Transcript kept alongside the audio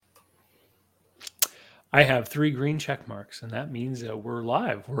I have 3 green check marks, and that means that we're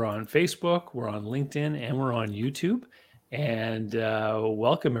live. We're on Facebook, we're on LinkedIn, and we're on YouTube. And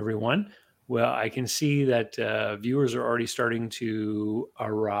welcome, everyone. Well, I can see that viewers are already starting to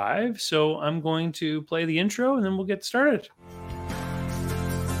arrive. So I'm going to play the intro and then we'll get started.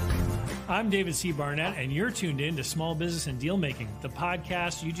 I'm David C. Barnett, and you're tuned in to Small Business and Deal Making, the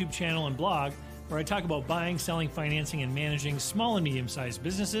podcast, YouTube channel, and blog where I talk about buying, selling, financing, and managing small and medium-sized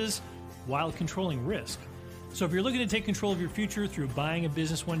businesses while controlling risk. So if you're looking to take control of your future through buying a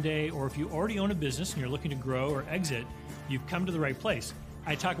business one day, or if you already own a business and you're looking to grow or exit, you've come to the right place.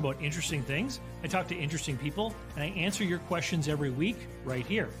 I talk about interesting things, I talk to interesting people, and I answer your questions every week right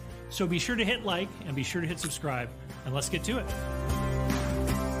here. So be sure to hit like and be sure to hit subscribe, and let's get to it.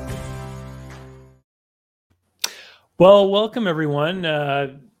 Well, welcome everyone.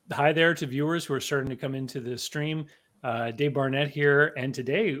 Hi there to viewers who are starting to come into the stream. Dave Barnett here, and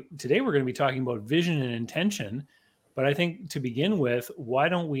today we're going to be talking about vision and intention. But I think to begin with, why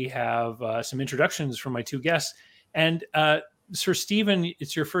don't we have some introductions from my two guests? And Sir Stephen,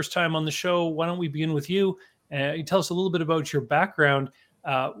 it's your first time on the show. Why don't we begin with you? You tell us a little bit about your background.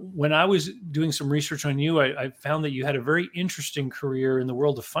 When I was doing some research on you, I found that you had a very interesting career in the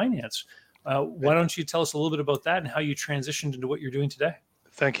world of finance. Why don't you tell us a little bit about that and how you transitioned into what you're doing today?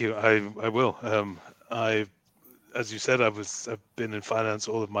 Thank you. I will. As you said, I've been in finance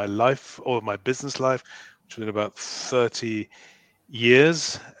all of my life, all of my business life, which has been about 30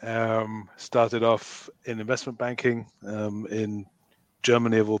 years. Started off in investment banking in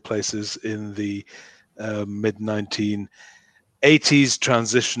Germany, of all places, in the mid 1980s.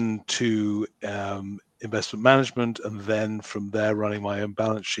 Transitioned to investment management, and then from there, running my own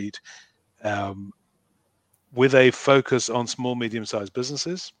balance sheet. With a focus on small, medium-sized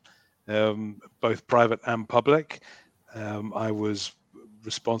businesses, both private and public. I was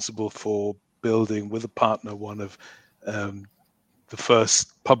responsible for building, with a partner, one of the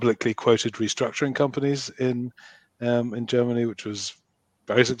first publicly quoted restructuring companies in Germany, which was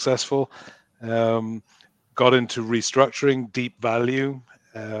very successful. Got into restructuring, deep value,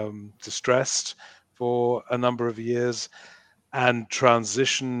 distressed for a number of years, and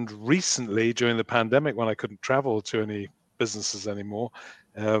transitioned recently during the pandemic, when I couldn't travel to any businesses anymore,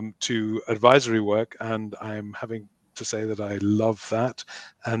 to advisory work. And I'm having to say that I love that,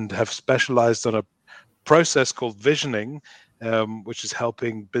 and have specialized on a process called visioning, which is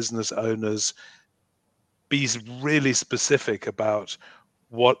helping business owners be really specific about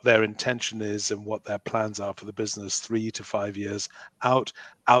what their intention is and what their plans are for the business 3 to 5 years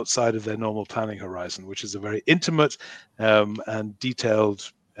outside of their normal planning horizon, which is a very intimate and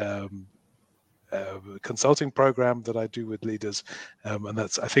detailed consulting program that I do with leaders. And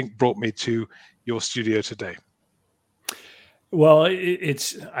that's, I think, brought me to your studio today. Well,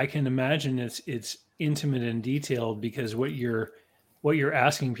 I can imagine it's intimate and detailed, because what you're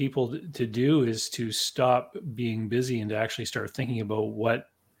asking people to do is to stop being busy and to actually start thinking about what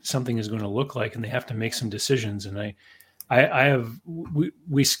something is going to look like, and they have to make some decisions. And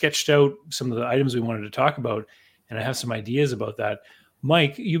we sketched out some of the items we wanted to talk about, and I have some ideas about that.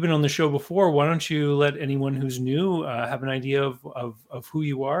 Mike, you've been on the show before. Why don't you let anyone who's new have an idea of who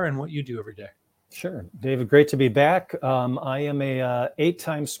you are and what you do every day? Sure. David, great to be back. I am a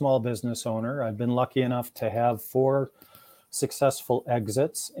 8-time small business owner. I've been lucky enough to have 4 successful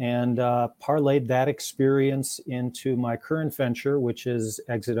exits, and parlayed that experience into my current venture, which is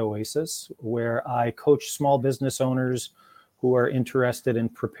Exit Oasis, where I coach small business owners who are interested in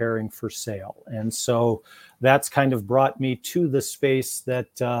preparing for sale. And so that's kind of brought me to the space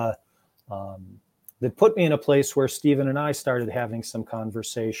that put me in a place where Stephen and I started having some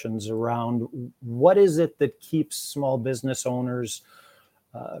conversations around what is it that keeps small business owners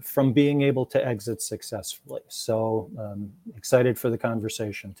from being able to exit successfully. So excited for the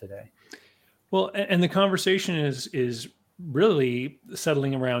conversation today. Well, and the conversation is really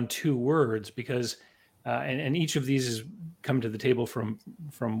settling around 2 words, because and each of these has come to the table from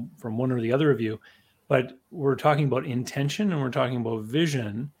one or the other of you, but we're talking about intention and we're talking about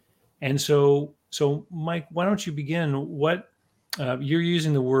vision. And so Mike, why don't you begin? What you're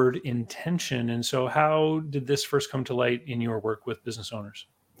using the word intention, and so how did this first come to light in your work with business owners?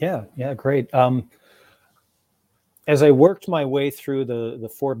 Yeah, great. As I worked my way through the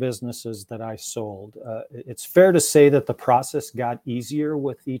 4 businesses that I sold, it's fair to say that the process got easier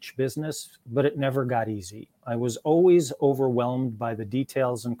with each business, but it never got easy. I was always overwhelmed by the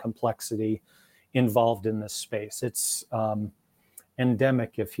details and complexity involved in this space. It's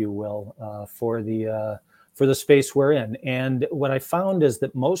endemic, if you will, for the space we're in. And what I found is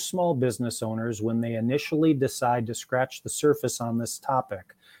that most small business owners, when they initially decide to scratch the surface on this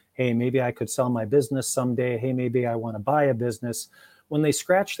topic, hey, maybe I could sell my business someday. Hey, maybe I want to buy a business. When they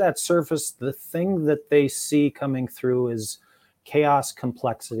scratch that surface, the thing that they see coming through is chaos,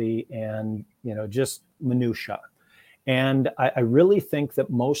 complexity, and just minutia. And I really think that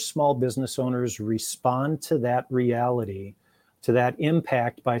most small business owners respond to that reality, to that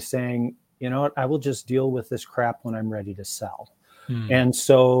impact, by saying, you know what, I will just deal with this crap when I'm ready to sell. And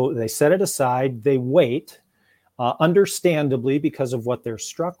so they set it aside, they wait, understandably, because of what they're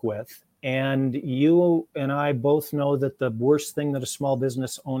struck with. And you and I both know that the worst thing that a small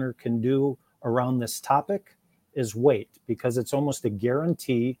business owner can do around this topic is wait, because it's almost a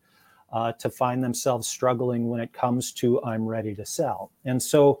guarantee to find themselves struggling when it comes to I'm ready to sell. And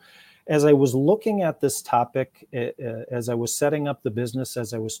so as I was looking at this topic, as I was setting up the business,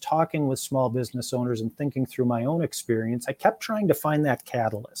 as I was talking with small business owners and thinking through my own experience, I kept trying to find that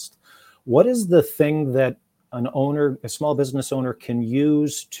catalyst. What is the thing that a small business owner can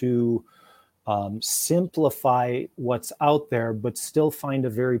use to simplify what's out there, but still find a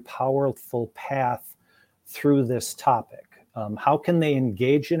very powerful path through this topic? How can they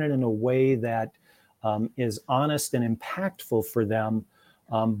engage in it in a way that is honest and impactful for them,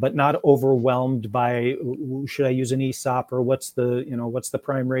 but not overwhelmed by, should I use an ESOP, or what's the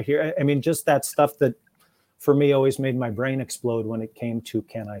prime rate here? I mean, just that stuff that for me always made my brain explode when it came to,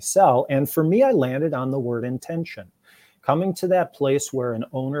 can I sell? And for me, I landed on the word intention. Coming to that place where an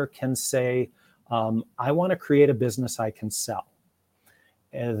owner can say, I want to create a business I can sell.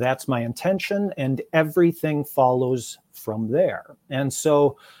 That's my intention, and everything follows from there. And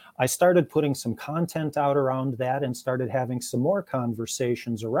so I started putting some content out around that and started having some more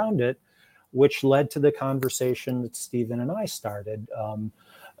conversations around it, which led to the conversation that Stephen and I started,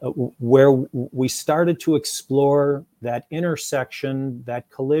 where we started to explore that intersection, that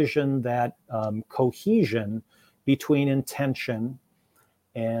collision, that cohesion between intention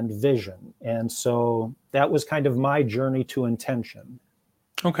and vision. And so that was kind of my journey to intention.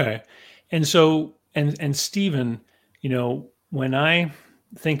 Okay. And so, and Stephen, when I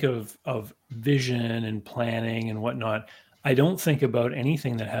think of vision and planning and whatnot, I don't think about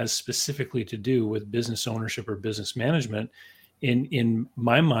anything that has specifically to do with business ownership or business management. In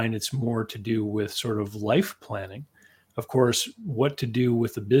my mind, it's more to do with sort of life planning. Of course, what to do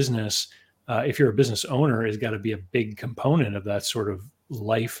with the business, if you're a business owner, has got to be a big component of that sort of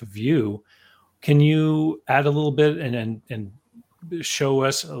life view. Can you add a little bit and show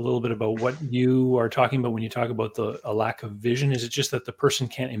us a little bit about what you are talking about when you talk about a lack of vision? Is it just that the person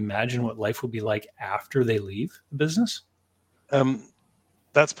can't imagine what life will be like after they leave the business?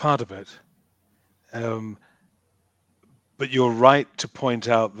 That's part of it. But you're right to point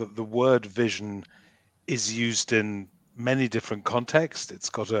out that the word vision is used in many different contexts. It's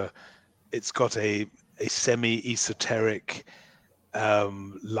got a semi-esoteric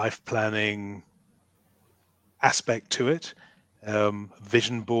life planning aspect to it.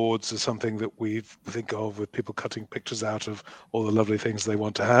 Vision boards are something that we think of with people cutting pictures out of all the lovely things they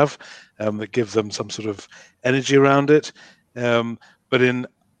want to have, that give them some sort of energy around it. But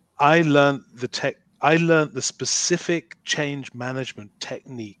I learned the specific change management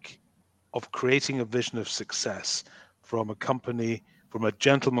technique of creating a vision of success from a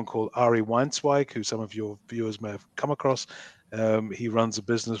gentleman called Ari Weinzweig, who some of your viewers may have come across. He runs a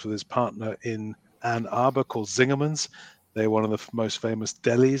business with his partner in Ann Arbor called Zingerman's. They're one of the most famous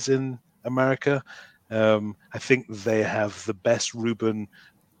delis in America. I think they have the best Reuben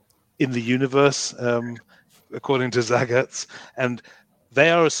in the universe, according to Zagat's. And they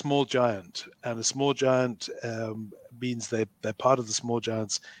are a small giant, and a small giant means they're part of the small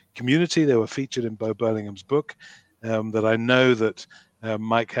giants community. They were featured in Bo Burlingham's book that I know that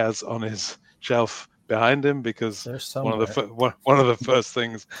Mike has on his shelf behind him, because one of the first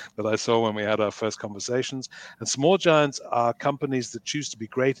things that I saw when we had our first conversations. And small giants are companies that choose to be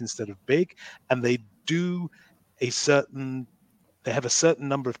great instead of big, and they have a certain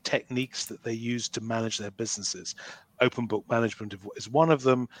number of techniques that they use to manage their businesses. Open book management is one of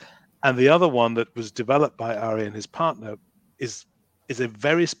them, and the other one that was developed by Ari and his partner is a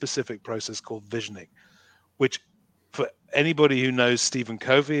very specific process called visioning, which, for anybody who knows Stephen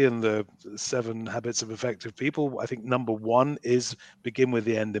Covey and the 7 Habits of Effective People, I think number 1 is begin with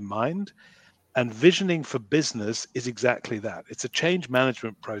the end in mind. And visioning for business is exactly that. It's a change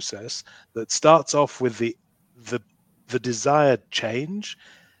management process that starts off with the desired change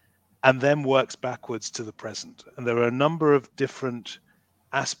and then works backwards to the present. And there are a number of different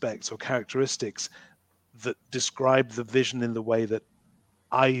aspects or characteristics that describe the vision in the way that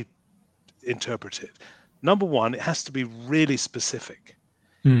I interpret it. Number 1, it has to be really specific.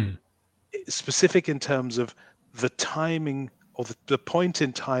 Specific in terms of the timing or the point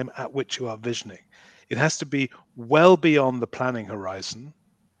in time at which you are visioning. It has to be well beyond the planning horizon.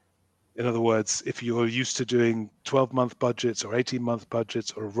 In other words, if you're used to doing 12-month budgets or 18-month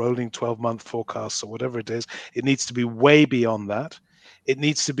budgets or rolling 12-month forecasts or whatever it is, it needs to be way beyond that. It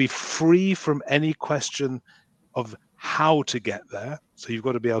needs to be free from any question of how to get there. So you've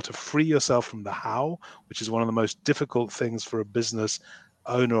got to be able to free yourself from the how, which is one of the most difficult things for a business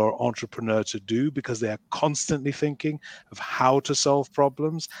owner or entrepreneur to do, because they are constantly thinking of how to solve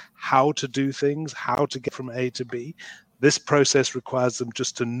problems, how to do things, how to get from A to B. This process requires them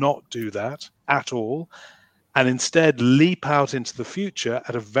just to not do that at all, and instead leap out into the future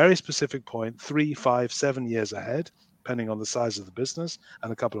at a very specific point, 3, 5, 7 years ahead, depending on the size of the business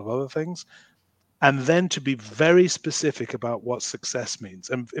and a couple of other things. And then to be very specific about what success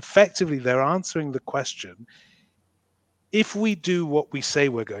means. And effectively, they're answering the question, if we do what we say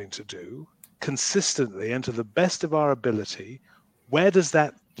we're going to do consistently and to the best of our ability, where does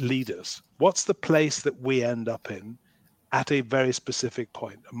that lead us? What's the place that we end up in at a very specific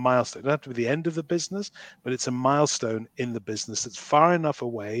point, a milestone? It doesn't have to be the end of the business, but it's a milestone in the business that's far enough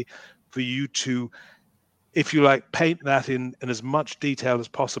away for you to, if you like, paint that in as much detail as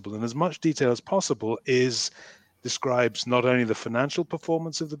possible. And as much detail as possible describes not only the financial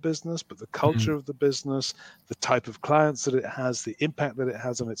performance of the business, but the culture of the business, the type of clients that it has, the impact that it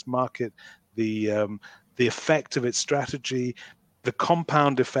has on its market, the effect of its strategy, the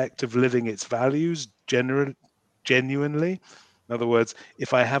compound effect of living its values genuinely. In other words,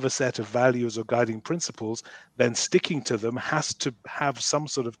 if I have a set of values or guiding principles, then sticking to them has to have some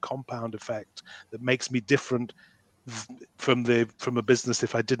sort of compound effect that makes me different from a business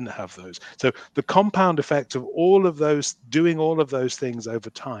if I didn't have those. So the compound effect of all of those, doing all of those things over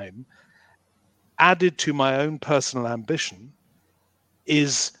time, added to my own personal ambition,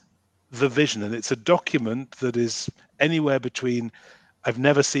 is the vision. And it's a document that is anywhere between, I've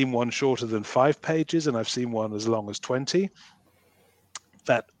never seen one shorter than 5 pages, and I've seen one as long as 20,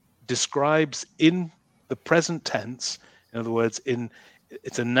 that describes in the present tense, in other words,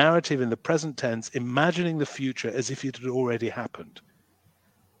 it's a narrative in the present tense, imagining the future as if it had already happened,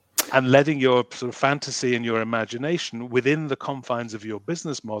 and letting your sort of fantasy and your imagination within the confines of your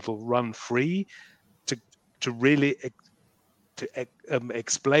business model run free to really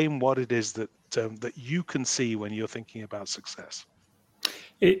explain what it is that you can see when you're thinking about success.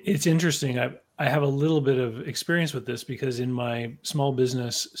 It's interesting. I have a little bit of experience with this, because in my small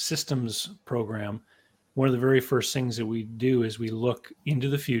business systems program, one of the very first things that we do is we look into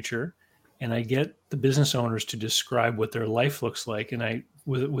the future, and I get the business owners to describe what their life looks like. And I,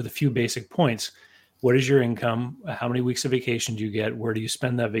 with a few basic points: what is your income? How many weeks of vacation do you get? Where do you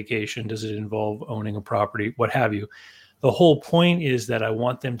spend that vacation? Does it involve owning a property? What have you? The whole point is that I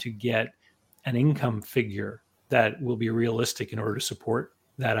want them to get an income figure that will be realistic in order to support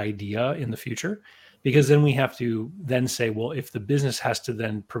that idea in the future. Because then we have to then say, well, if the business has to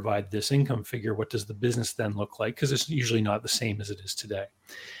then provide this income figure, what does the business then look like? Because it's usually not the same as it is today.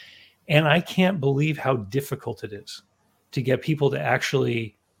 And I can't believe how difficult it is to get people to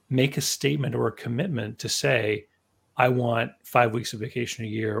actually make a statement or a commitment to say, I want 5 weeks of vacation a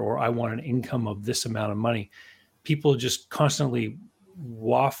year, or I want an income of this amount of money. People just constantly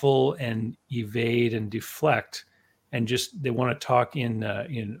waffle and evade and deflect, and just, they want to talk in I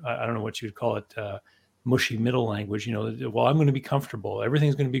don't know what you would call it, mushy middle language. Well, I'm going to be comfortable,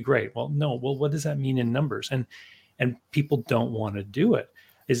 everything's going to be great. Well, no. Well, what does that mean in numbers? And people don't want to do it.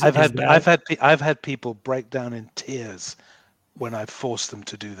 I've had people break down in tears when I've forced them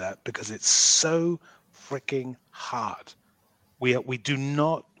to do that, because it's so freaking hard. We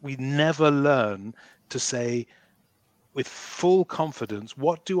never learn to say with full confidence,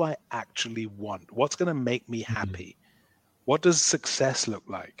 what do I actually want? What's going to make me happy? What does success look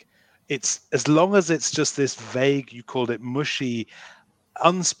like? It's, as long as it's just this vague, you called it mushy,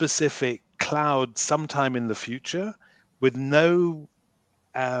 unspecific cloud sometime in the future, with no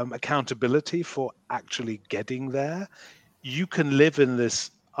accountability for actually getting there, you can live in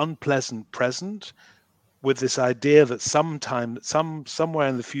this unpleasant present with this idea that somewhere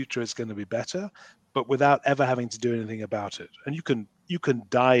in the future it's going to be better, but without ever having to do anything about it. And you can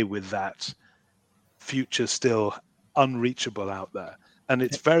die with that future still unreachable out there, and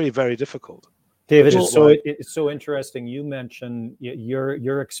it's very, very difficult. David, it's so interesting you mentioned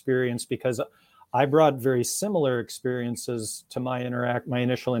your experience, because I brought very similar experiences to my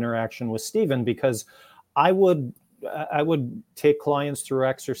initial interaction with Stephen, because I would take clients through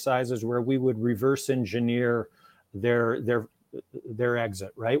exercises where we would reverse engineer their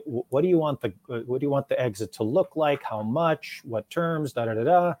exit, right? What do you want the exit to look like? How much? What terms?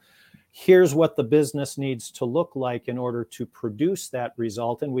 here's what the business needs to look like in order to produce that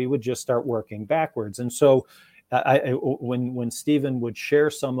result. And we would just start working backwards. And so when Stephen would share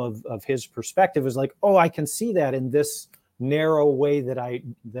some of his perspective, is like, oh, I can see that in this narrow way that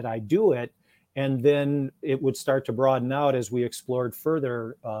I do it. And then it would start to broaden out as we explored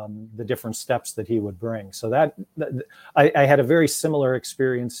further the different steps that he would bring. So that I had a very similar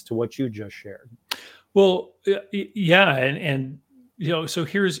experience to what you just shared. Well, yeah, and so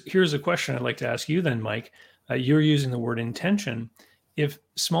here's a question I'd like to ask you then, Mike. You're using the word intention. If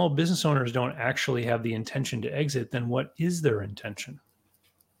small business owners don't actually have the intention to exit, then what is their intention?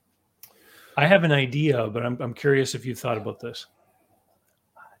 I have an idea, but I'm curious if you thought about this.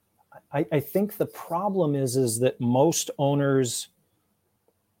 I think the problem is that most owners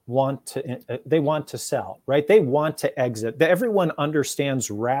want to sell, right? They want to exit. Everyone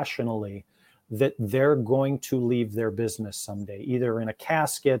understands rationally that they're going to leave their business someday, either in a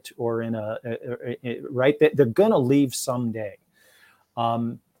casket or in right? They're going to leave someday.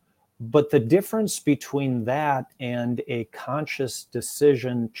 But the difference between that and a conscious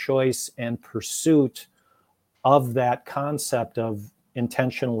decision, choice, and pursuit of that concept of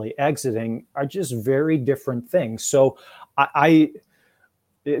intentionally exiting are just very different things. So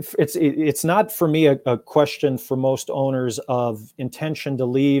it's not for me a question for most owners of intention to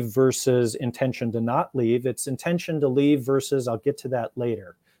leave versus intention to not leave. It's intention to leave versus I'll get to that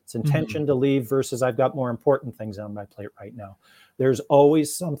later. It's intention to leave versus I've got more important things on my plate right now. There's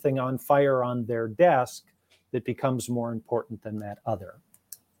always something on fire on their desk that becomes more important than that other.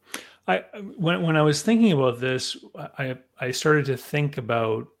 When I was thinking about this, I started to think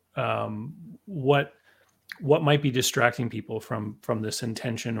about what might be distracting people from this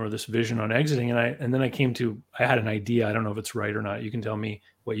intention or this vision on exiting, and then I had an idea. I don't know if it's right or not. You can tell me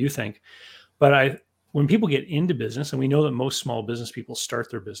what you think. But when people get into business, and we know that most small business people start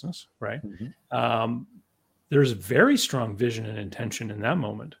their business, right? Mm-hmm. There's very strong vision and intention in that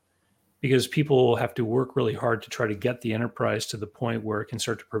moment, because people have to work really hard to try to get the enterprise to the point where it can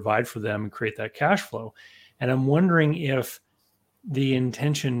start to provide for them and create that cash flow. And I'm wondering if the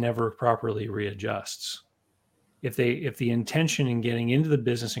intention never properly readjusts. If the intention in getting into the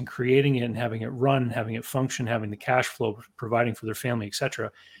business and creating it and having it run, having it function, having the cash flow, providing for their family, et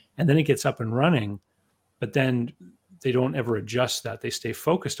cetera, and then it gets up and running, but then they don't ever adjust that. They stay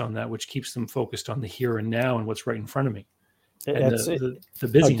focused on that, which keeps them focused on the here and now and what's right in front of me. And the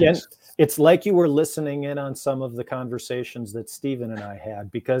busyness. Again, it's like you were listening in on some of the conversations that Stephen and I had,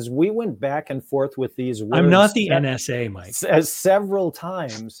 because we went back and forth with these words. I'm not the NSA, Mike. Several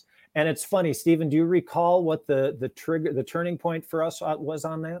times. And it's funny, Stephen, do you recall what the turning point for us was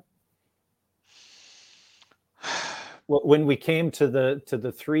on that? When we came to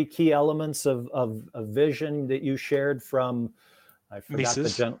the three key elements of vision that you shared from, I forgot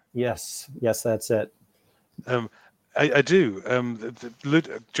Mises. Yes, that's it. I do. Do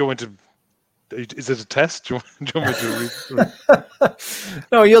you want to? Is it a test? Do you want me to read?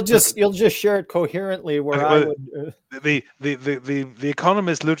 No, you'll just share it coherently. The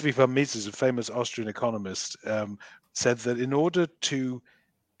economist Ludwig von Mises, a famous Austrian economist, said that in order to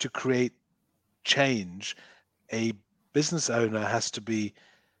create change, a business owner has to be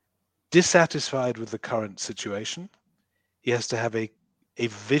dissatisfied with the current situation. He has to have a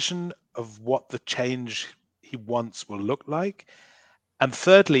vision of what the change he wants will look like. And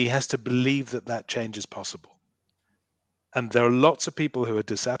thirdly, he has to believe that change is possible. And there are lots of people who are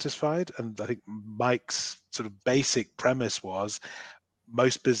dissatisfied. And I think Mike's sort of basic premise was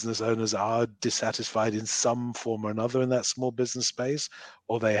most business owners are dissatisfied in some form or another in that small business space,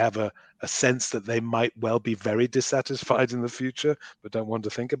 or they have a sense that they might well be very dissatisfied in the future, but don't want to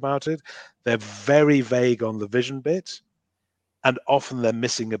think about it. They're very vague on the vision bit, and often they're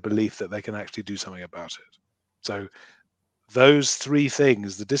missing a belief that they can actually do something about it. So those three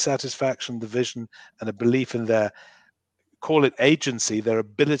things, the dissatisfaction, the vision, and a belief in their, call it agency, their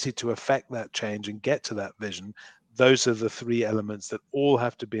ability to affect that change and get to that vision, those are the three elements that all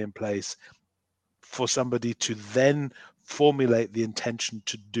have to be in place for somebody to then formulate the intention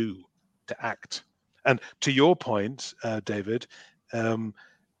to do, to act. And to your point, David,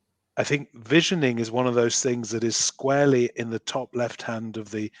 I think visioning is one of those things that is squarely in the top left hand of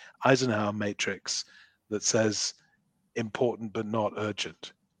the Eisenhower matrix that says important but not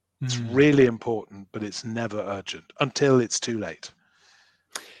urgent. It's really important, but it's never urgent until it's too late.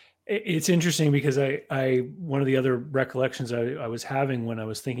 It's interesting because I one of the other recollections I was having when I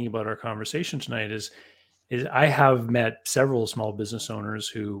was thinking about our conversation tonight is I have met several small business owners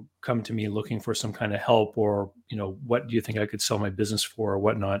who come to me looking for some kind of help, or, what do you think I could sell my business for or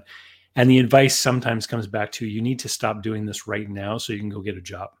whatnot? And the advice sometimes comes back to, you need to stop doing this right now so you can go get a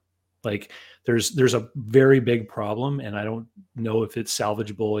job. Like there's a very big problem, and I don't know if it's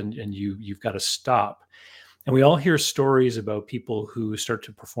salvageable, and you've got to stop. And we all hear stories about people who start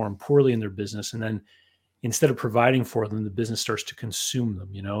to perform poorly in their business, and then instead of providing for them, the business starts to consume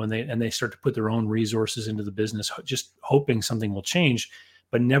them, and they start to put their own resources into the business, just hoping something will change,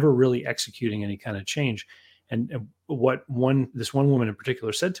 but never really executing any kind of change. And what this one woman in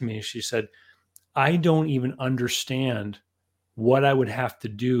particular said to me, she said, I don't even understand what I would have to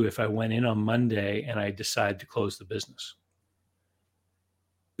do if I went in on Monday and I decide to close the business,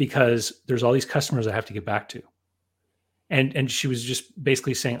 because there's all these customers I have to get back to. And she was just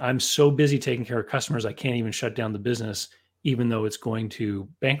basically saying, I'm so busy taking care of customers, I can't even shut down the business, even though it's going to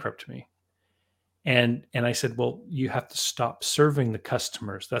bankrupt me. And I said, well, you have to stop serving the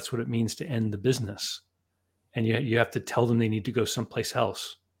customers. That's what it means to end the business. And you have to tell them they need to go someplace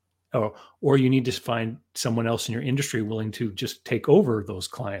else. Or you need to find someone else in your industry willing to just take over those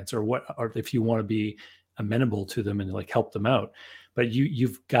clients, or if you want to be amenable to them and like help them out. But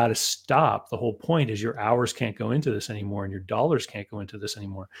you've got to stop. The whole point is your hours can't go into this anymore, and your dollars can't go into this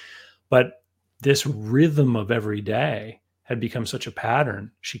anymore. But this rhythm of every day had become such a pattern.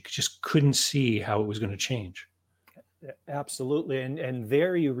 She just couldn't see how it was going to change. Absolutely. And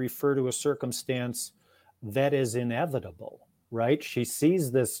there you refer to a circumstance that is inevitable, right? She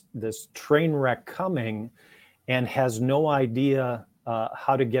sees this train wreck coming and has no idea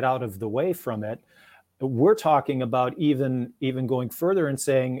how to get out of the way from it. We're talking about even going further and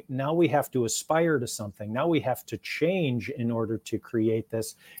saying, now we have to aspire to something. Now we have to change in order to create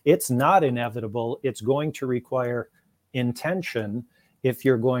this. It's not inevitable. It's going to require intention if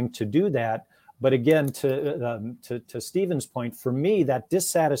you're going to do that. But again, to Stephen's point, for me, that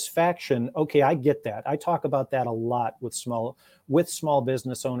dissatisfaction, okay, I get that. I talk about that a lot with small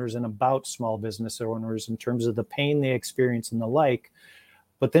business owners and about small business owners in terms of the pain they experience and the like.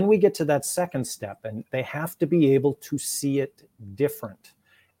 But then we get to that second step, and they have to be able to see it different.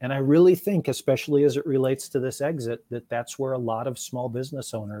 And I really think, especially as it relates to this exit, that's where a lot of small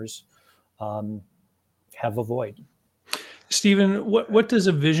business owners have a void. Stephen, what does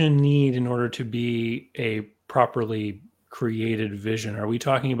a vision need in order to be a properly created vision? Are we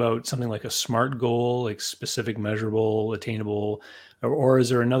talking about something like a SMART goal, like specific, measurable, attainable, or is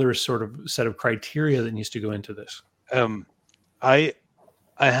there another sort of set of criteria that needs to go into this?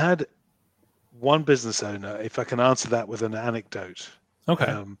 I had one business owner, if I can answer that with an anecdote.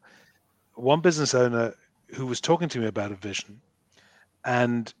 Okay. One business owner who was talking to me about a vision,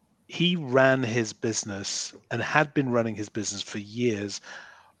 and he ran his business and had been running his business for years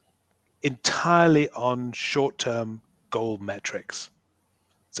entirely on short-term goal metrics.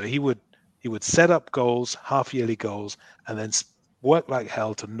 So he would set up goals, half-yearly goals, and then work like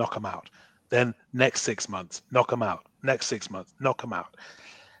hell to knock them out. Then next 6 months, knock them out. Next 6 months, knock them out.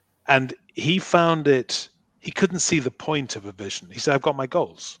 And he found he couldn't see the point of a vision. He said, I've got my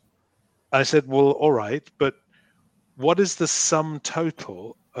goals. I said, well, all right, but what is the sum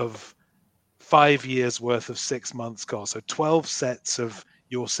total of 5 years worth of 6 months goals? So 12 sets of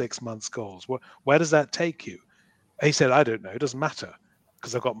your 6 months goals. Where does that take you? He said, I don't know. It doesn't matter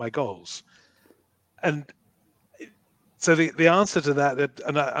because I've got my goals. And so the answer to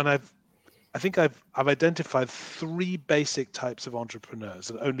that, I think I've identified 3 basic types of entrepreneurs,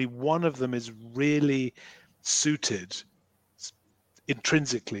 and only one of them is really suited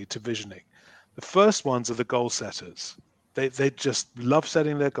intrinsically to visioning. The first ones are the goal setters. They just love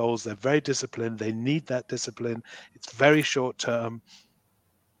setting their goals. They're very disciplined. They need that discipline. It's very short term.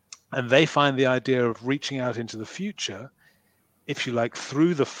 And they find the idea of reaching out into the future, if you like,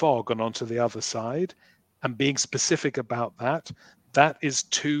 through the fog and onto the other side, and being specific about that is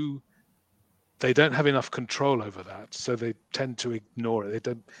too. They don't have enough control over that, so they tend to ignore it.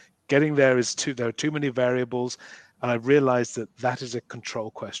 Getting there there are too many variables, and I realized that is a control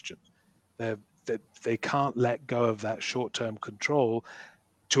question. They can't let go of that short-term control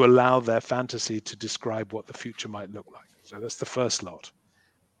to allow their fantasy to describe what the future might look like. So that's the first lot.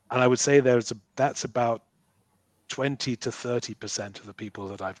 And I would say that's about 20 to 30% of the people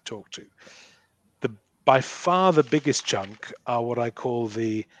that I've talked to. By far the biggest chunk are what I call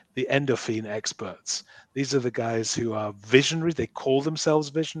the endorphin experts. These are the guys who are visionaries. They call themselves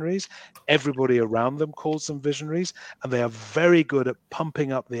visionaries. Everybody around them calls them visionaries, and they are very good at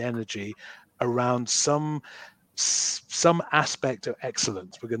pumping up the energy around some aspect of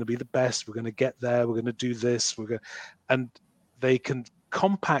excellence. We're going to be the best. We're going to get there. We're going to do this. And they can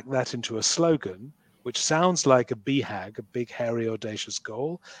compact that into a slogan, which sounds like a BHAG, a big, hairy, audacious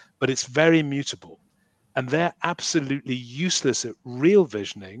goal, but it's very mutable. And they're absolutely useless at real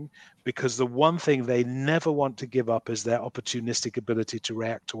visioning, because the one thing they never want to give up is their opportunistic ability to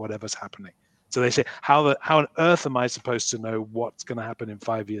react to whatever's happening. So they say, how on earth am I supposed to know what's going to happen in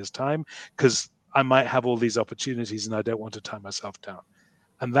 5 years' time? Because I might have all these opportunities and I don't want to tie myself down.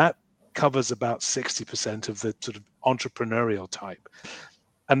 And that covers about 60% of the sort of entrepreneurial type.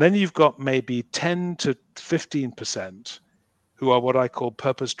 And then you've got maybe 10 to 15% who are what I call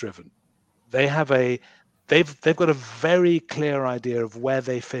purpose-driven. They've got a very clear idea of where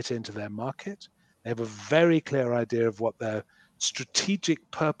they fit into their market. They have a very clear idea of what their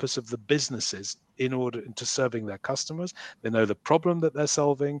strategic purpose of the business is in order to serving their customers. They know the problem that they're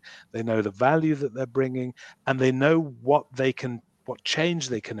solving, they know the value that they're bringing, and they know what change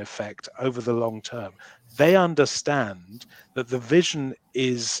they can effect over the long term. They understand that the vision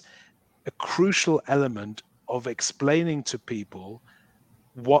is a crucial element of explaining to people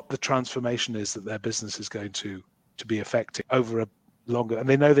what the transformation is that their business is going to be affecting over a longer, and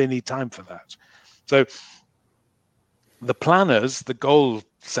they know they need time for that. So the planners, the goal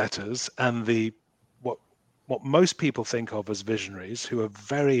setters, and what most people think of as visionaries, who are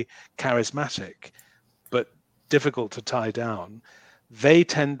very charismatic but difficult to tie down, they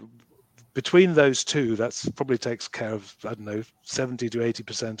tend, between those two, that's probably takes care of, 70 to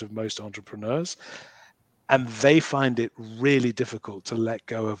 80% of most entrepreneurs. And they find it really difficult to let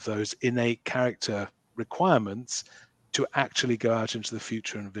go of those innate character requirements to actually go out into the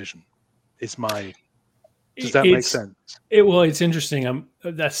future and vision. Does that make sense? Well, it's interesting.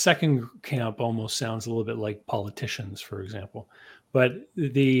 That second camp almost sounds a little bit like politicians, for example. But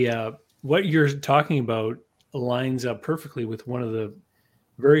what you're talking about lines up perfectly with one of the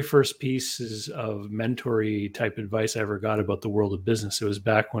very first pieces of mentory type advice I ever got about the world of business. It was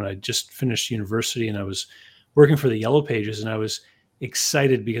back when I just finished university and I was working for the Yellow Pages, and I was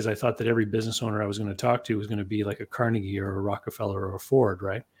excited because I thought that every business owner I was going to talk to was going to be like a Carnegie or a Rockefeller or a Ford,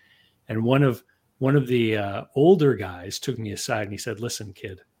 right? And one of the older guys took me aside and he said, "Listen,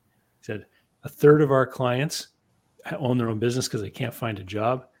 kid," he said, "a third of our clients own their own business because they can't find a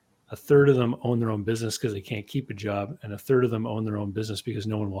job. A third of them own their own business because they can't keep a job, and a third of them own their own business because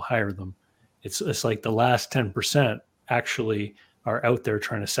no one will hire them. It's like the last 10% actually are out there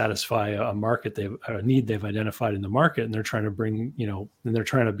trying to satisfy a need they've identified in the market, and they're trying to bring, and they're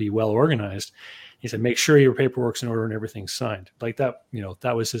trying to be well organized." He said, "Make sure your paperwork's in order and everything's signed." Like that,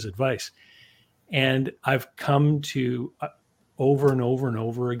 that was his advice. And I've come to over and over and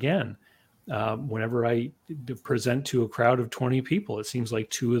over again. Whenever I present to a crowd of 20 people, it seems like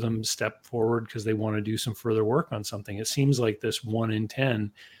 2 of them step forward because they want to do some further work on something. It seems like this 1 in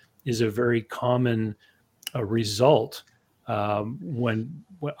 10 is a very common result when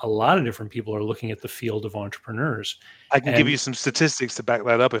a lot of different people are looking at the field of entrepreneurs. I can give you some statistics to back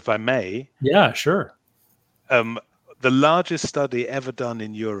that up, if I may. Yeah, sure. The largest study ever done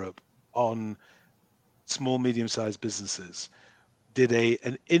in Europe on small, medium-sized businesses did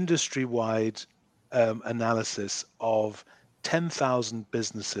an industry-wide analysis of 10,000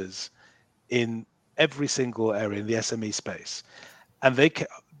 businesses in every single area in the SME space, and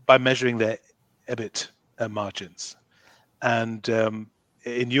by measuring their EBIT margins. And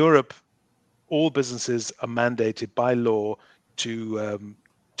in Europe, all businesses are mandated by law to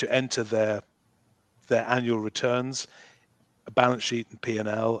enter their annual returns, a balance sheet and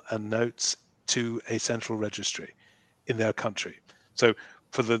P&L and notes to a central registry in their country. So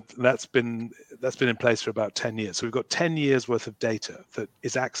that's been in place for about 10 years. So we've got 10 years worth of data that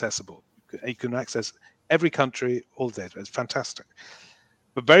is accessible. You can access every country, all the data. It's fantastic.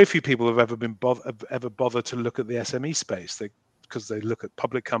 But very few people have ever bothered to look at the SME space because they look at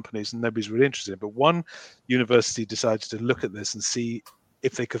public companies and nobody's really interested. But one university decided to look at this and see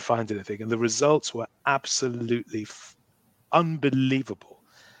if they could find anything. And the results were absolutely unbelievable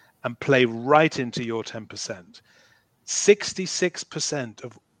and play right into your 10%. 66%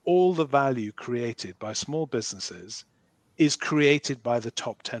 of all the value created by small businesses is created by the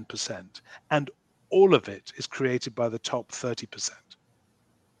top 10%, and all of it is created by the top 30%.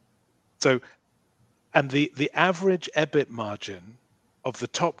 So, and the average EBIT margin of the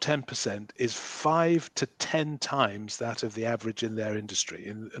top 10% is 5 to 10 times that of the average in their industry,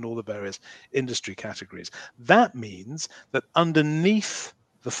 in all the various industry categories. That means that underneath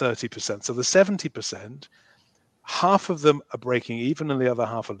the 30%, so the 70%, half of them are breaking even and the other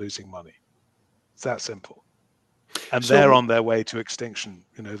half are losing money. It's that simple. And they're on their way to extinction.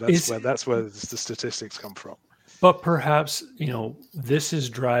 That's where the statistics come from. But perhaps, this is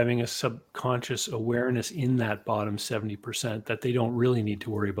driving a subconscious awareness in that bottom 70% that they don't really need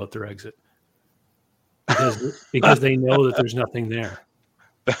to worry about their exit because they know that there's nothing there.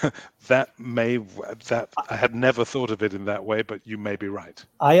 that I had never thought of it in that way, but you may be right.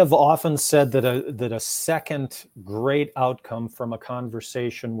 I have often said that a second great outcome from a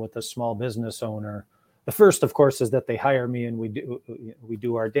conversation with a small business owner, the first, of course, is that they hire me and we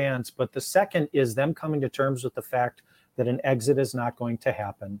do our dance. But the second is them coming to terms with the fact that an exit is not going to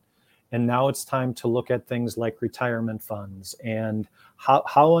happen. And now it's time to look at things like retirement funds and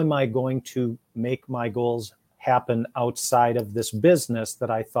how am I going to make my goals happen outside of this business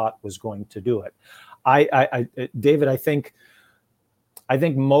that I thought was going to do it. David, I think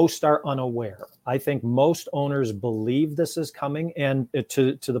most are unaware. I think most owners believe this is coming. And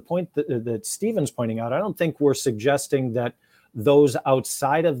to the point that Stephen's pointing out, I don't think we're suggesting that those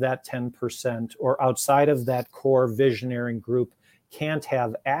outside of that 10% or outside of that core visionary group can't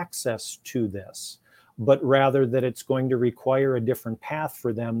have access to this, but rather that it's going to require a different path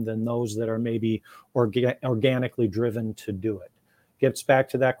for them than those that are maybe organically driven to do it. Gets back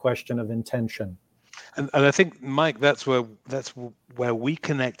to that question of intention. And I think, Mike, that's where we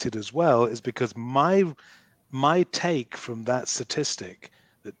connected as well, is because my take from that statistic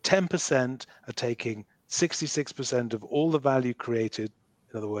that 10% are taking 66% of all the value created,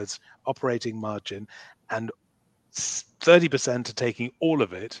 in other words, operating margin, and 30% are taking all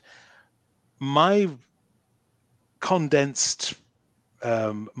of it. My condensed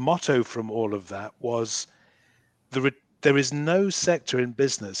motto from all of that was there is no sector in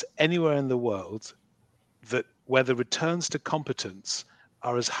business anywhere in the world where the returns to competence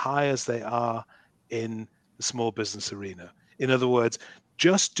are as high as they are in the small business arena. In other words,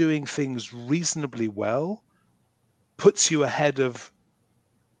 just doing things reasonably well puts you ahead of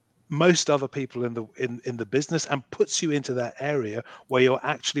most other people in the business and puts you into that area where you're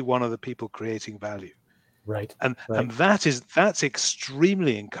actually one of the people creating value. Right. And that's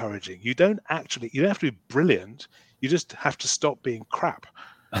extremely encouraging. You don't have to be brilliant. You just have to stop being crap.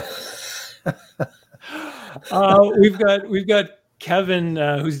 We've got Kevin,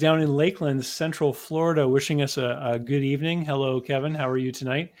 who's down in Lakeland, Central Florida, wishing us a good evening. Hello, Kevin. How are you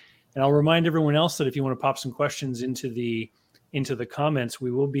tonight? And I'll remind everyone else that if you want to pop some questions into the comments,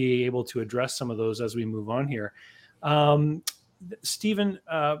 we will be able to address some of those as we move on here. Stephen,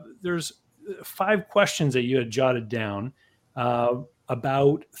 there's 5 questions that you had jotted down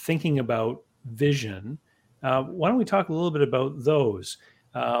about thinking about vision. Why don't we talk a little bit about those?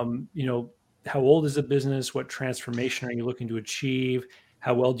 How old is the business? What transformation are you looking to achieve?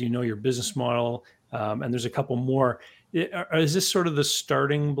 How well do you know your business model? And there's a couple more. Is this sort of the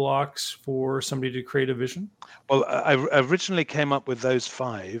starting blocks for somebody to create a vision? Well, I originally came up with those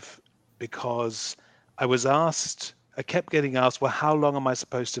 5 because I kept getting asked, well, how long am I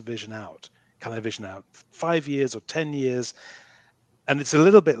supposed to vision out? Can I vision out 5 years or 10 years? And it's a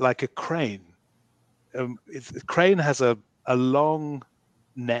little bit like a crane. A crane has a long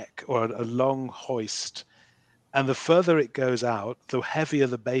neck or a long hoist, and the further it goes out, the heavier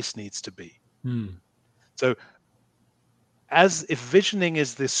the base needs to be. So if visioning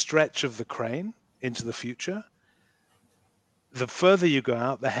is the stretch of the crane into the future, the further you go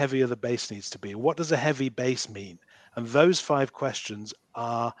out, the heavier the base needs to be. What does a heavy base mean? And those 5 questions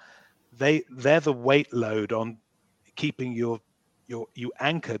they're the weight load on keeping you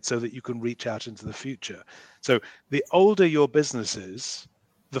anchored so that you can reach out into the future. So the older your business is,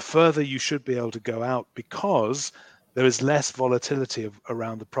 the further you should be able to go out, because there is less volatility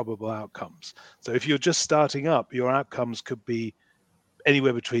around the probable outcomes. So if you're just starting up, your outcomes could be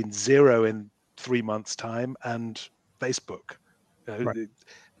anywhere between 0 in 3 months' time and Facebook. Right.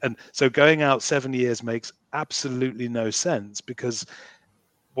 And so going out 7 years makes absolutely no sense, because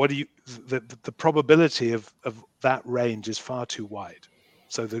the probability of that range is far too wide.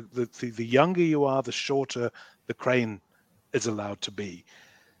 So the younger you are, the shorter the crane is allowed to be.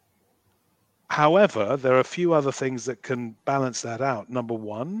 However, there are a few other things that can balance that out. Number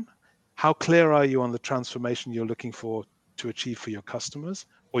one, how clear are you on the transformation you're looking for to achieve for your customers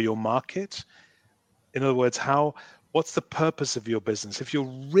or your market? In other words, what's the purpose of your business? If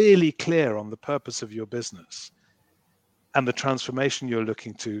you're really clear on the purpose of your business and the transformation you're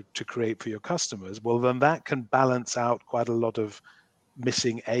looking to create for your customers, well, then that can balance out quite a lot of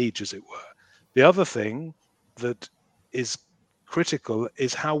missing age, as it were. The other thing that is critical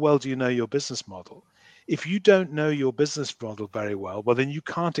is how well do you know your business model? If you don't know your business model very well, then you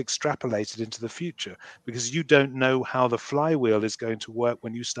can't extrapolate it into the future, because you don't know how the flywheel is going to work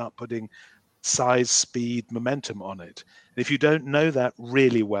when you start putting size, speed, momentum on it. And if you don't know that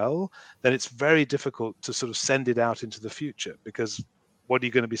really well, then it's very difficult to sort of send it out into the future, because what are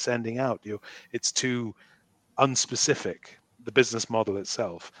you going to be sending out? It's too unspecific, the business model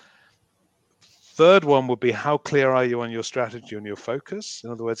itself. third one would be, how clear are you on your strategy and your focus? In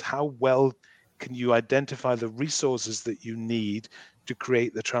other words, how well can you identify the resources that you need to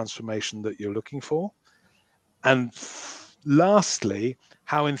create the transformation that you're looking for? And lastly,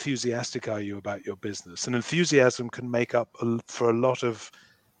 how enthusiastic are you about your business? And enthusiasm can make up for a lot of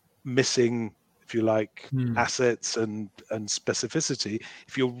missing, if you like, assets and specificity.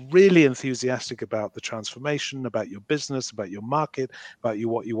 If you're really enthusiastic about the transformation, about your business, about your market, about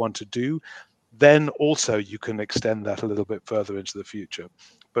what you want to do, then also you can extend that a little bit further into the future.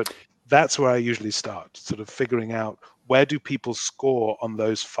 But that's where I usually start, sort of figuring out, where do people score on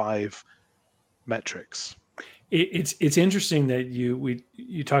those 5 metrics? It's interesting that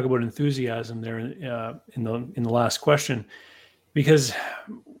you talk about enthusiasm there in the last question, because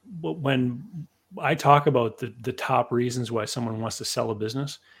when I talk about the top reasons why someone wants to sell a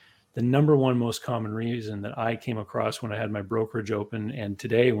business, the number one most common reason that I came across when I had my brokerage open, and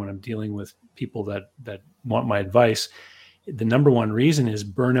today when I'm dealing with people that want my advice, the number one reason is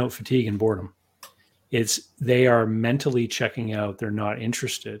burnout, fatigue, and boredom. They are mentally checking out. They're not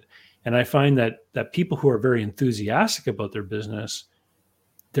interested. And I find that people who are very enthusiastic about their business,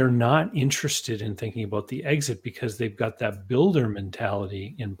 they're not interested in thinking about the exit because they've got that builder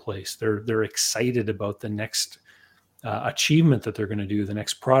mentality in place. They're excited about the next achievement that they're going to do, the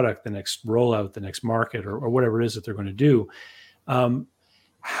next product, the next rollout, the next market, or whatever it is that they're going to do. And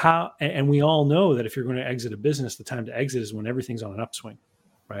we all know that if you're going to exit a business, the time to exit is when everything's on an upswing,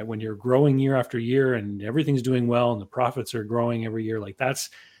 right? When you're growing year after year and everything's doing well and the profits are growing every year, like that's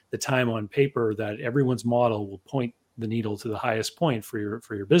the time on paper that everyone's model will point the needle to the highest point for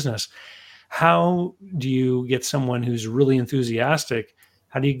your business. How do you get someone who's really enthusiastic?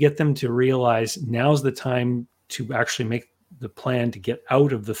 How do you get them to realize now's the time to actually make the plan to get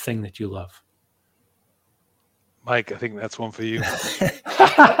out of the thing that you love? Mike, I think that's one for you.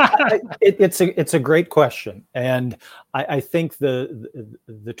 It's a great question, and I think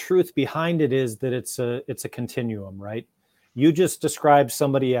the truth behind it is that it's a continuum, right? You just described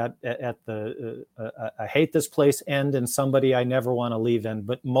somebody at the I hate this place end and somebody I never want to leave end,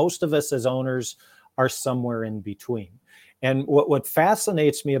 but most of us as owners are somewhere in between. And what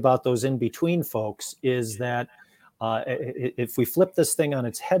fascinates me about those in between folks is that if we flip this thing on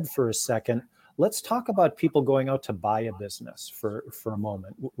its head for a second, let's talk about people going out to buy a business for a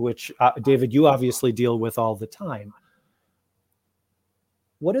moment, which David, you obviously deal with all the time.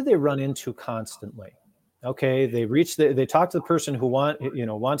 What do they run into constantly? Okay, they talk to the person who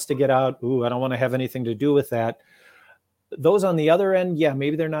wants to get out. Ooh, I don't want to have anything to do with that. Those on the other end, yeah,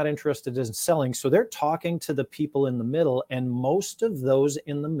 maybe they're not interested in selling. So they're talking to the people in the middle, and most of those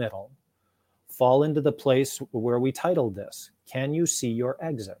in the middle fall into the place where we titled this, Can You See Your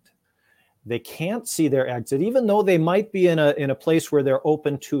Exit? They can't see their exit, even though they might be in a place where they're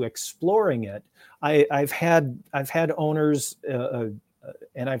open to exploring it. I've had owners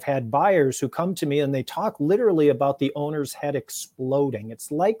and I've had buyers who come to me and they talk literally about the owner's head exploding.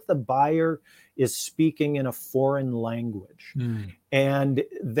 It's like the buyer is speaking in a foreign language. And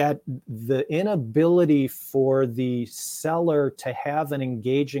that the inability for the seller to have an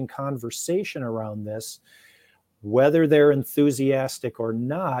engaging conversation around this, whether they're enthusiastic or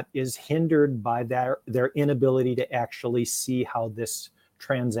not, is hindered by their inability to actually see how this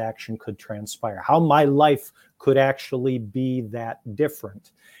transaction could transpire, how my life could actually be that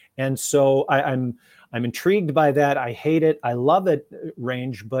different. And so I'm intrigued by that. I hate it. I love it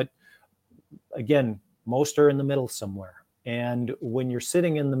range, but again, most are in the middle somewhere. And when you're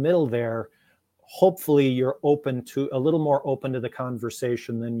sitting in the middle there, hopefully you're a little more open to the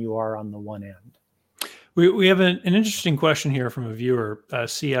conversation than you are on the one end. We have an interesting question here from a viewer.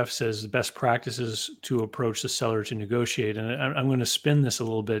 CF says the best practices to approach the seller to negotiate. And I'm going to spin this a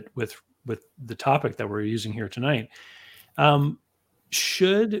little bit with the topic that we're using here tonight.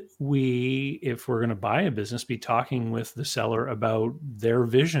 Should we, if we're going to buy a business, be talking with the seller about their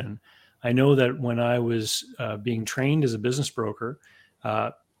vision? I know that when I was being trained as a business broker,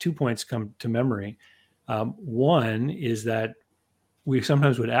 2 points come to memory. One is that we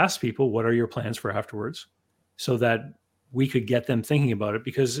sometimes would ask people, what are your plans for afterwards? So that we could get them thinking about it,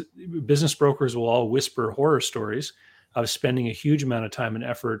 because business brokers will all whisper horror stories of spending a huge amount of time and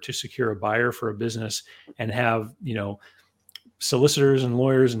effort to secure a buyer for a business and have, solicitors and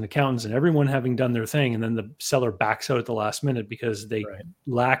lawyers and accountants and everyone having done their thing. And then the seller backs out at the last minute because they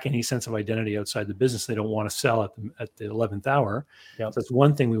lack any sense of identity outside the business. They don't want to sell at the 11th hour. Yep. So that's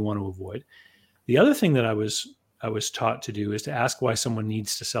one thing we want to avoid. The other thing that I was taught to do is to ask why someone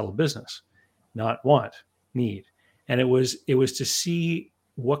needs to sell a business, not want, need. And it was to see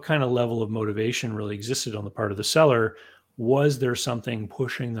what kind of level of motivation really existed on the part of the seller. Was there something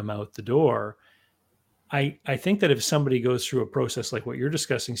pushing them out the door I think that if somebody goes through a process like what you're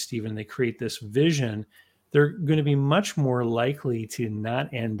discussing, Stephen, they create this vision, they're going to be much more likely to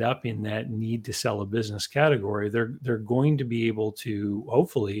not end up in that need to sell a business category. They're going to be able to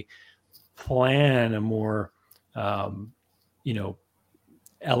hopefully plan a more,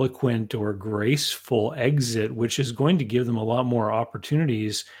 eloquent or graceful exit, which is going to give them a lot more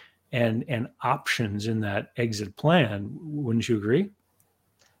opportunities and options in that exit plan. Wouldn't you agree?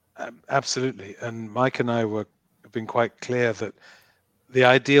 Absolutely. And Mike and I have been quite clear that the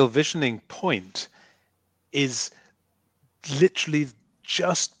ideal visioning point is literally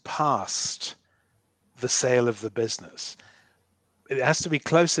just past the sale of the business. It has to be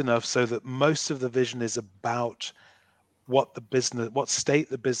close enough so that most of the vision is about what state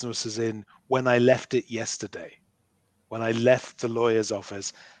the business is in when I left it yesterday, when I left the lawyer's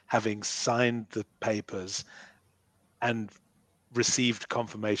office, having signed the papers and received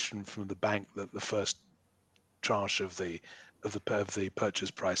confirmation from the bank that the first tranche of the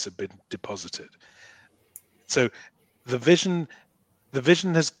purchase price had been deposited. So the vision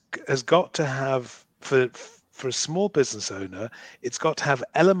has got to have, for a small business owner, it's got to have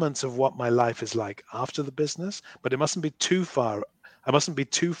elements of what my life is like after the business, but it mustn't be too far. I mustn't be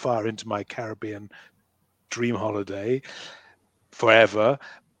too far into my Caribbean dream holiday forever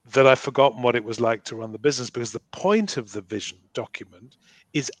that I've forgotten what it was like to run the business, because the point of the vision document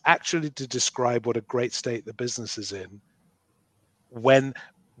is actually to describe what a great state the business is in when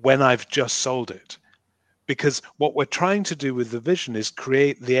I've just sold it. Because what we're trying to do with the vision is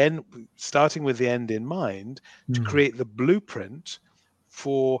create the end, starting with the end in mind, to create the blueprint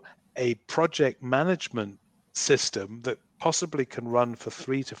for a project management system that possibly can run for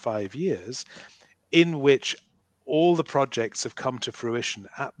 3 to 5 years, in which all the projects have come to fruition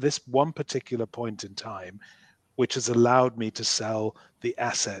at this one particular point in time, which has allowed me to sell the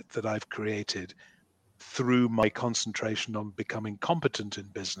asset that I've created through my concentration on becoming competent in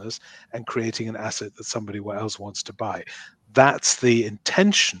business and creating an asset that somebody else wants to buy. That's the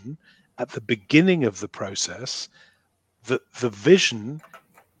intention at the beginning of the process that the vision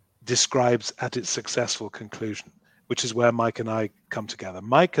describes at its successful conclusion, which is where Mike and I come together.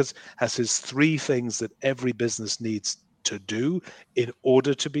 Mike has his 3 things that every business needs to do in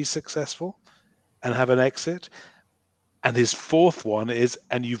order to be successful and have an exit. And his 4th one is,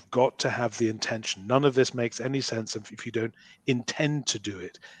 and you've got to have the intention. None of this makes any sense if you don't intend to do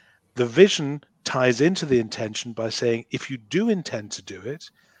it. The vision ties into the intention by saying, if you do intend to do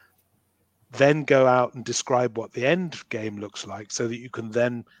it, then go out and describe what the end game looks like, so that you can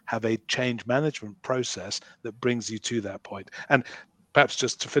then have a change management process that brings you to that point. And perhaps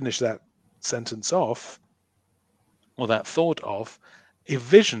just to finish that sentence off, or that thought off, a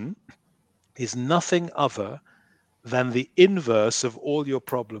vision is nothing other than the inverse of all your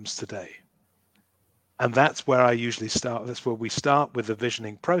problems today. And that's where I usually start. That's where we start with the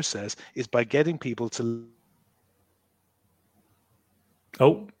visioning process, is by getting people to.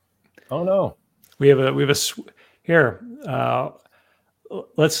 Oh no. We have a here.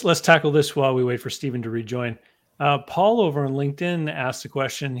 Let's tackle this while we wait for Stephen to rejoin. Paul over on LinkedIn asked a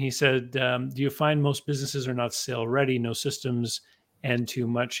question. He said, do you find most businesses are not sale ready, no systems, and too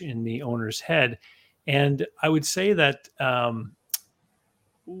much in the owner's head? And I would say that,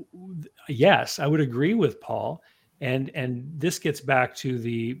 yes, I would agree with Paul. And this gets back to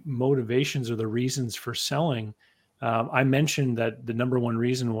the motivations or the reasons for selling. I mentioned that the number one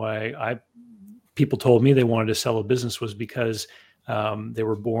reason why people told me they wanted to sell a business was because they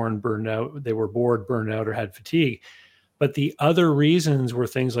were burned out, or had fatigue. But the other reasons were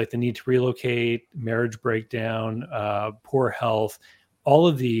things like the need to relocate, marriage breakdown, poor health, all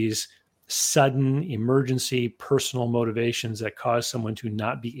of these sudden emergency personal motivations that cause someone to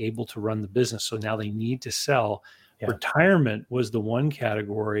not be able to run the business. So now they need to sell. Yeah. Retirement was the one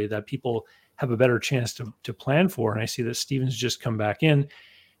category that people have a better chance to plan for. And I see that Stephen's just come back in.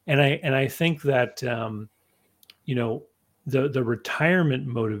 And I think that, the retirement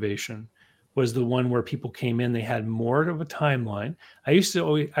motivation was the one where people came in, they had more of a timeline. I used to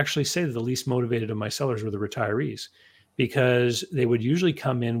always actually say that the least motivated of my sellers were the retirees, because they would usually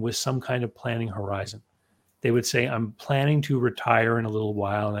come in with some kind of planning horizon. They would say, I'm planning to retire in a little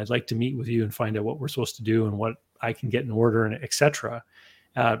while, and I'd like to meet with you and find out what we're supposed to do and what I can get in order, and et cetera.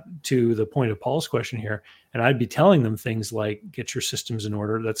 To the point of Paul's question here. And I'd be telling them things like, get your systems in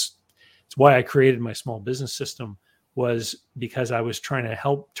order. That's why I created my small business system, was because I was trying to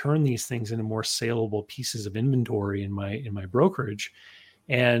help turn these things into more saleable pieces of inventory in my brokerage.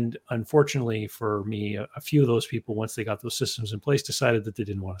 And unfortunately for me, a few of those people, once they got those systems in place, decided that they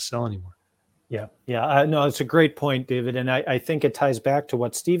didn't want to sell anymore. Yeah. No, it's a great point, David. And I think it ties back to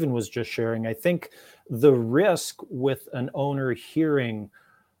what Stephen was just sharing. I think the risk with an owner hearing,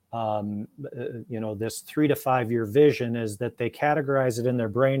 this 3 to 5 year vision is that they categorize it in their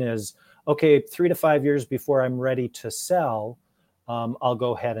brain as, okay, 3 to 5 years before I'm ready to sell, I'll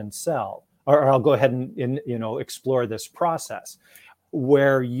go ahead and sell, or I'll go ahead and explore this process.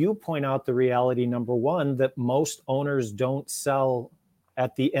 Where you point out the reality, number one, that most owners don't sell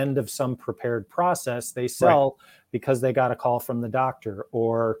at the end of some prepared process. They sell because they got a call from the doctor,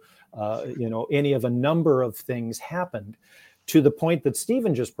 or any of a number of things happened. To the point that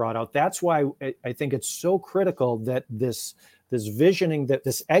Stephen just brought out, that's why I think it's so critical that this visioning, that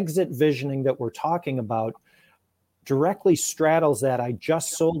this exit visioning that we're talking about, directly straddles that. I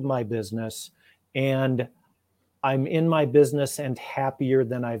just sold my business and I'm in my business and happier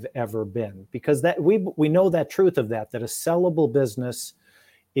than I've ever been, because that we know that truth of that a sellable business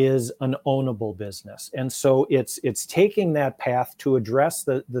is an ownable business. And so it's taking that path to address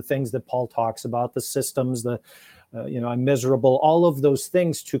the things that Paul talks about, the systems, I'm miserable, all of those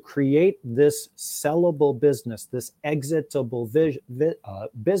things, to create this sellable business, this exitable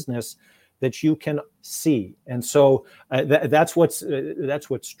business that you can see. And so that's what's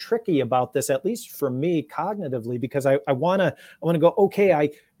tricky about this, at least for me cognitively, because I want to go,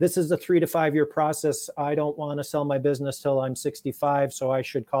 okay, this is a 3 to 5 year process. I don't want to sell my business till I'm 65, so I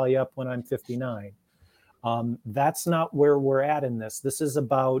should call you up when I'm 59. That's not where we're at in this. This is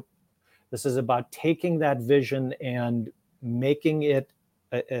about taking that vision and making it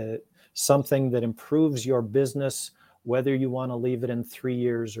something that improves your business, whether you want to leave it in 3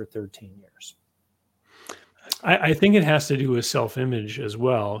 years or 13 years. I think it has to do with self-image as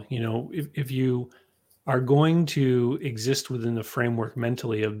well. If you are going to exist within the framework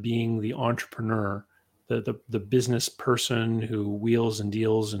mentally of being the entrepreneur, the business person who wheels and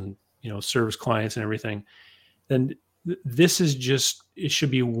deals and serves clients and everything, then this is it should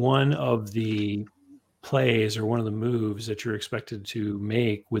be one of the plays or one of the moves that you're expected to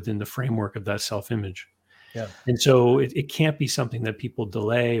make within the framework of that self-image. Yeah. And so it can't be something that people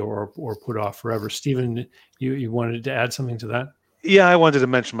delay or put off forever. Stephen, you wanted to add something to that? Yeah, I wanted to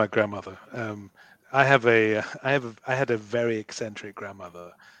mention my grandmother. I had a very eccentric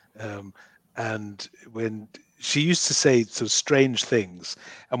grandmother, and when she used to say sort of strange things,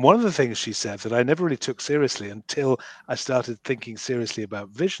 and one of the things she said that I never really took seriously until I started thinking seriously about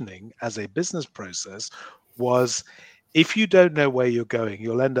visioning as a business process was, if you don't know where you're going,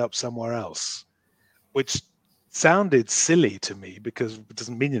 you'll end up somewhere else, which sounded silly to me because it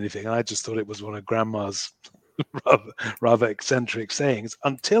doesn't mean anything. I just thought it was one of grandma's rather eccentric sayings,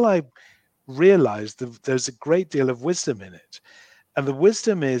 until I realized that there's a great deal of wisdom in it. And the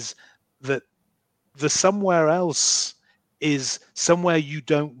wisdom is that the somewhere else is somewhere you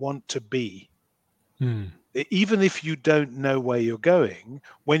don't want to be. Even if you don't know where you're going,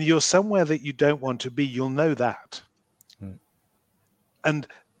 when you're somewhere that you don't want to be, you'll know that. And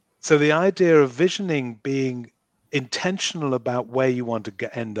so the idea of visioning being intentional about where you want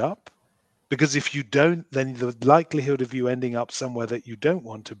to end up, because if you don't, then the likelihood of you ending up somewhere that you don't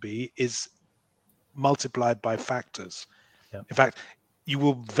want to be is multiplied by factors. Yeah. In fact, you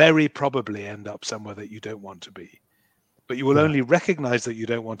will very probably end up somewhere that you don't want to be, but you will only recognize that you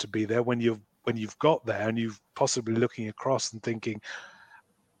don't want to be there when you've got there and you've possibly looking across and thinking,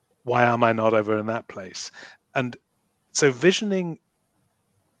 why am I not over in that place? And so visioning,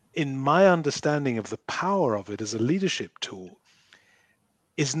 in my understanding of the power of it as a leadership tool,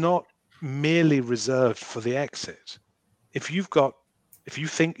 is not merely reserved for the exit. If you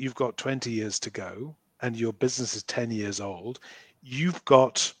think you've got 20 years to go and your business is 10 years old, you've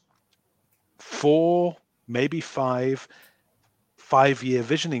got 4, maybe 5-year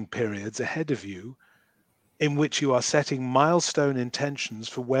visioning periods ahead of you in which you are setting milestone intentions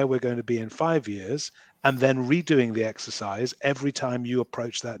for where we're going to be in 5 years, and then redoing the exercise every time you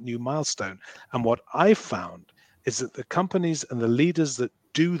approach that new milestone. And what I found is that the companies and the leaders that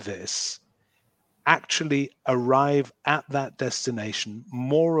do this actually arrive at that destination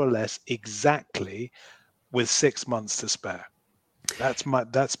more or less exactly with 6 months to spare.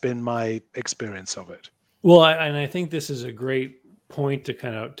 That's been my experience of it. Well, I think this is a great point to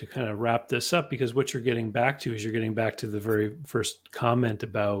kind of wrap this up, because what you're getting back to is the very first comment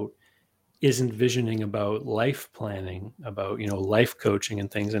about, isn't visioning about life planning, about life coaching and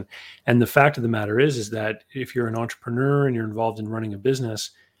things, and the fact of the matter is that if you're an entrepreneur and you're involved in running a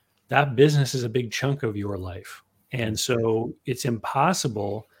business, that business is a big chunk of your life, and so it's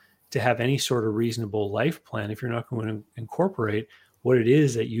impossible to have any sort of reasonable life plan if you're not going to incorporate what it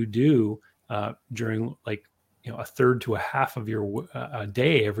is that you do during a third to a half of your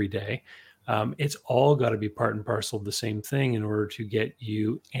day every day. It's all got to be part and parcel of the same thing in order to get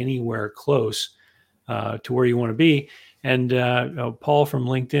you anywhere close to where you want to be. And Paul from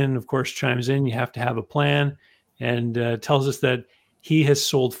LinkedIn, of course, chimes in. You have to have a plan, and tells us that he has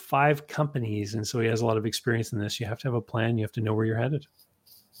sold 5 companies, and so he has a lot of experience in this. You have to have a plan. You have to know where you're headed.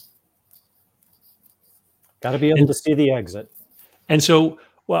 Got to be able to see the exit. And so,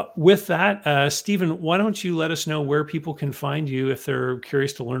 well, with that, Stephen, why don't you let us know where people can find you if they're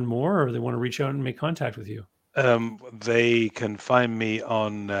curious to learn more or they want to reach out and make contact with you? They can find me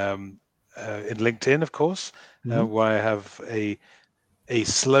on in LinkedIn, of course, where I have a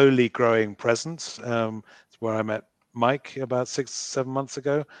slowly growing presence. It's where I met Mike about 6-7 months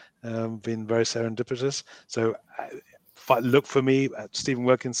ago. Been very serendipitous. So look for me at Stephen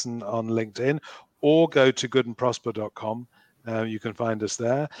Wilkinson on LinkedIn, or go to goodandprosper.com. You can find us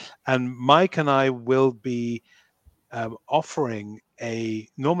there. And Mike and I will be offering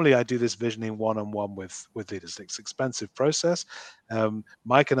normally I do this visioning one-on-one with leaders. It's an expensive process.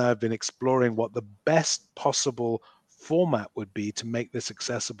 Mike and I have been exploring what the best possible format would be to make this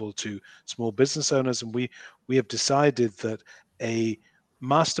accessible to small business owners. And we have decided that a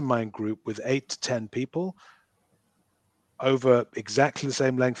mastermind group with 8 to 10 people over exactly the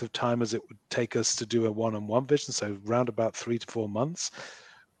same length of time as it would take us to do a one-on-one vision, so around about 3 to 4 months,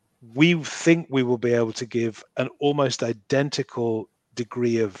 we think we will be able to give an almost identical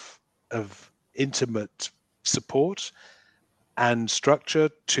degree of intimate support and structure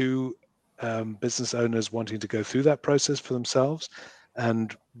to business owners wanting to go through that process for themselves.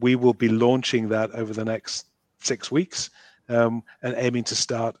 And we will be launching that over the next 6 weeks, and aiming to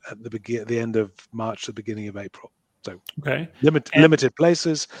start at the end of March, the beginning of April. So okay, limited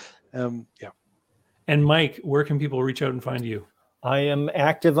places. Yeah. And Mike, where can people reach out and find you? I am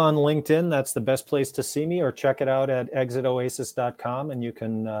active on LinkedIn. That's the best place to see me, or check it out at exitoasis.com, and you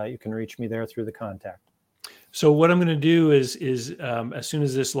can reach me there through the contact. So what I'm going to do is as soon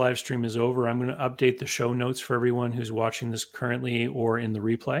as this live stream is over, I'm going to update the show notes for everyone who's watching this currently or in the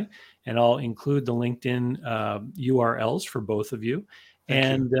replay, and I'll include the LinkedIn URLs for both of you.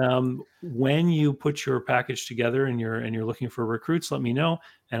 And when you put your package together and you're looking for recruits, let me know,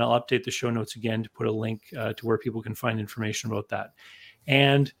 and I'll update the show notes again to put a link to where people can find information about that.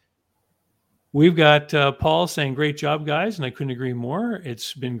 And we've got Paul saying, "Great job, guys," and I couldn't agree more.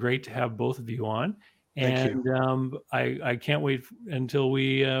 It's been great to have both of you on, and I can't wait until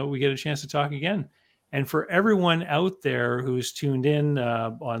we get a chance to talk again. And for everyone out there who's tuned in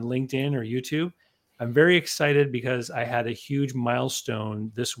on LinkedIn or YouTube, I'm very excited because I had a huge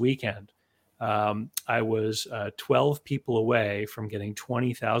milestone this weekend. I was 12 people away from getting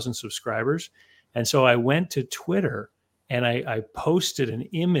 20,000 subscribers. And so I went to Twitter and I posted an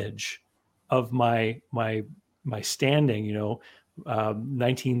image of my standing,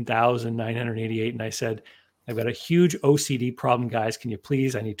 19,988. And I said, "I've got a huge OCD problem, guys. Can you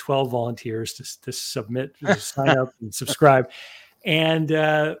please, I need 12 volunteers to submit, to sign up and subscribe." And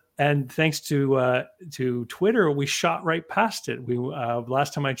thanks to Twitter, we shot right past it. We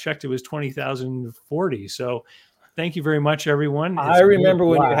last time I checked, it was 20,040. So thank you very much, everyone. I remember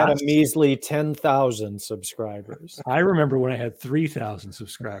when you had a measly 10,000 subscribers. I remember when I had 3,000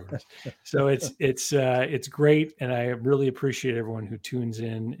 subscribers. So it's great, and I really appreciate everyone who tunes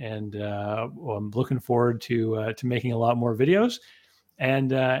in. And I'm looking forward to making a lot more videos.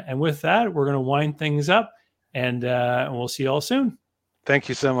 And with that, we're going to wind things up, and we'll see you all soon. Thank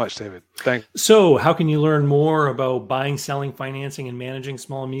you so much, David. Thanks. So how can you learn more about buying, selling, financing, and managing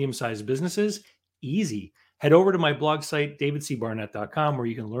small and medium-sized businesses? Easy. Head over to my blog site, davidcbarnett.com, where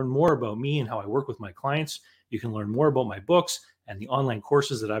you can learn more about me and how I work with my clients. You can learn more about my books and the online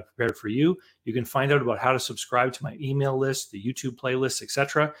courses that I've prepared for you. You can find out about how to subscribe to my email list, the YouTube playlists,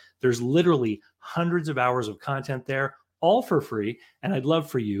 etc. There's literally hundreds of hours of content there, all for free, and I'd love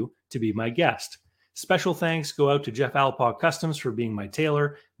for you to be my guest. Special thanks go out to Jeff Alpaugh Customs for being my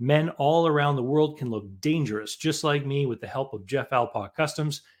tailor. Men all around the world can look dangerous, just like me, with the help of Jeff Alpaugh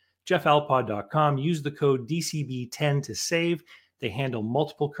Customs. JeffAlpaugh.com. Use the code DCB10 to save. They handle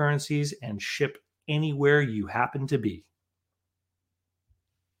multiple currencies and ship anywhere you happen to be.